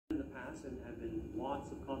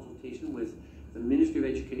lots of consultation with the Ministry of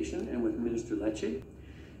Education and with Minister Lecce.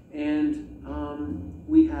 And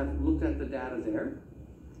we have looked at the data there.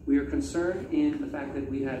 We are concerned in the fact that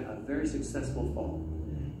we had a very successful fall.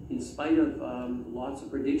 In spite of lots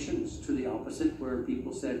of predictions to the opposite, where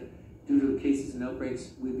people said, due to the cases and outbreaks,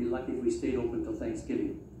 we'd be lucky if we stayed open until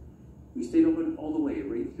Thanksgiving. We stayed open all the way,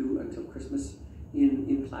 right through until Christmas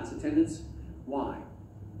in class attendance. Why?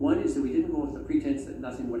 One is that we didn't go with the pretense that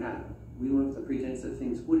nothing would happen. We went with the pretense that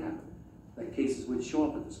things would happen, that cases would show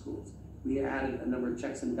up at the schools. We added a number of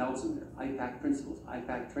checks and balances in there, IPAC principles,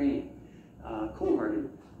 IPAC training, cohorting,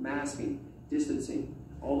 masking, distancing,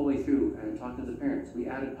 all the way through, and talking to the parents. We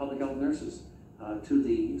added public health nurses to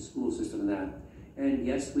the school system and that. And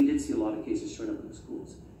yes, we did see a lot of cases showing up in the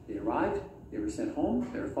schools. They arrived, they were sent home,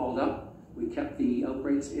 they were followed up. We kept the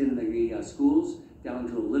outbreaks in the schools down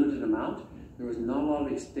to a limited amount. There was not a lot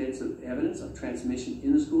of extensive evidence of transmission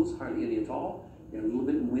in the schools, hardly any at all. We had a little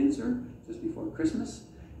bit in Windsor just before Christmas,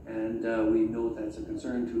 and we know that's a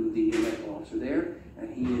concern to the medical officer there,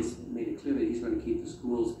 and he has made it clear that he's going to keep the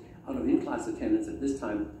schools out of in-class attendance at this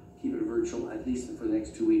time, keep it virtual at least for the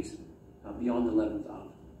next 2 weeks, beyond the 11th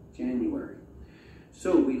of January.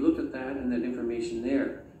 So we looked at that and that information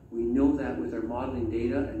there. We know that with our modeling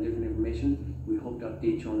data and different information, we hope to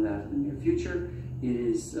update you on that in the near future. It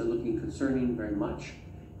is looking concerning very much.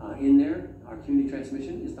 In there, our community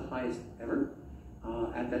transmission is the highest ever.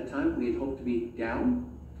 At that time, we had hoped to be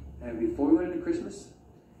down. And before we went into Christmas,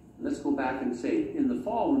 let's go back and say, in the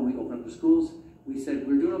fall when we opened up the schools, we said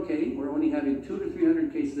we're doing okay. We're only having 200 to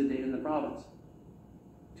 300 cases a day in the province.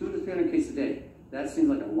 200 to 300 cases a day. That seems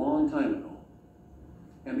like a long time ago.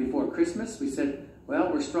 And before Christmas, we said,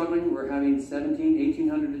 well, we're struggling. We're having 1,700,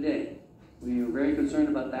 1,800 a day. We were very concerned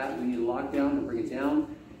about that. We need a lockdown to bring it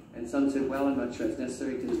down. And some said, well, I'm not sure it's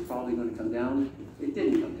necessary because it's probably going to come down. It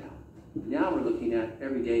didn't come down. Now we're looking at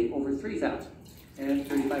every day over 3,000 and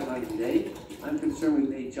 3,500 a day. I'm concerned we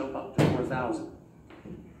may jump up to 4,000.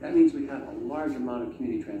 That means we have a large amount of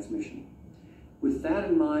community transmission. With that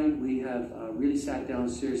in mind, we have really sat down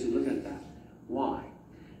seriously looking at that. Why?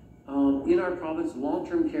 In our province,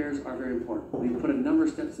 long-term cares are very important. We put a number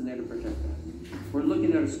of steps in there to protect that. We're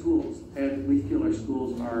looking at our schools, and we feel our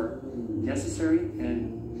schools are necessary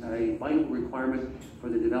and a vital requirement for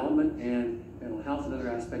the development and mental health and other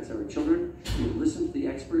aspects of our children. We've listened to the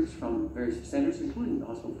experts from various centers, including the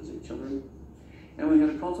Hospital for Sick Children. And we had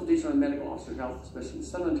a consultation on medical officer health, especially in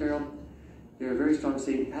Southern Ontario. They're very strong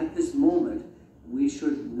saying at this moment, we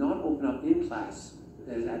should not open up in class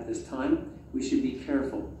at this time. We should be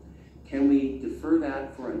careful. Can we defer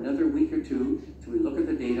that for another week or two till we look at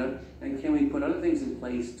the data? And can we put other things in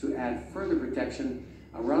place to add further protection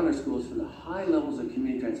around our schools for the high levels of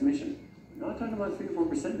community transmission? We're not talking about 3 to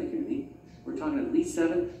 4% in the community. We're talking at least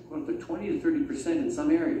 7, going up to 20 to 30% in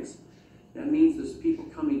some areas. That means there's people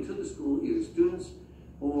coming to the school, either students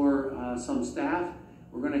or some staff.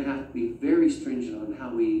 We're going to have to be very stringent on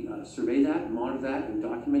how we survey that, monitor that, and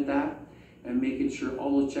document that, and making sure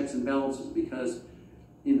all those checks and balances, because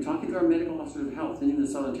in talking to our medical officers of health, and even in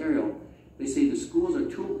Southern Ontario, they say the schools are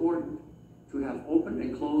too important to have open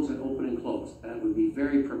and close and open and close. That would be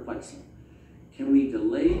very perplexing. Can we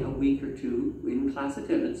delay a week or two in class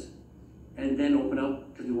attendance and then open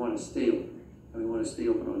up because we want to stay open? And we want to stay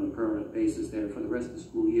open on a permanent basis there for the rest of the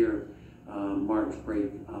school year, March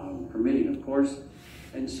break permitting, of course.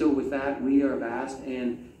 And so with that, we are asked,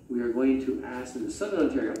 and we are going to ask in the Southern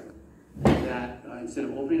Ontario that instead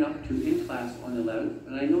of opening up to in-class on the 11th,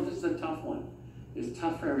 and I know this is a tough one, it's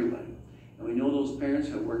tough for everybody. And we know those parents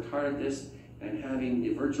who have worked hard at this, and having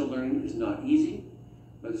the virtual learning is not easy.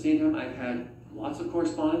 But at the same time, I've had lots of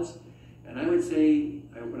correspondence, and I would say,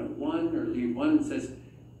 I open up one or leave one that says,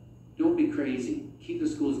 don't be crazy, keep the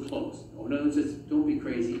schools closed. Or another one says, don't be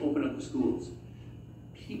crazy, open up the schools.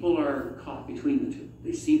 People are caught between the two.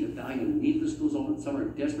 They see the value and need the schools open. Some are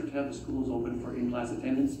desperate to have the schools open for in-class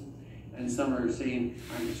attendance, and some are saying,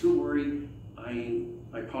 I'm too worried, I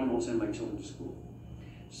probably won't send my children to school.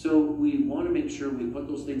 So we want to make sure we put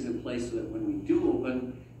those things in place so that when we do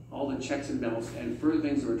open, all the checks and balances and further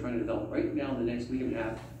things that we're trying to develop right now in the next week and a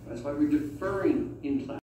half, that's why we're deferring in-class.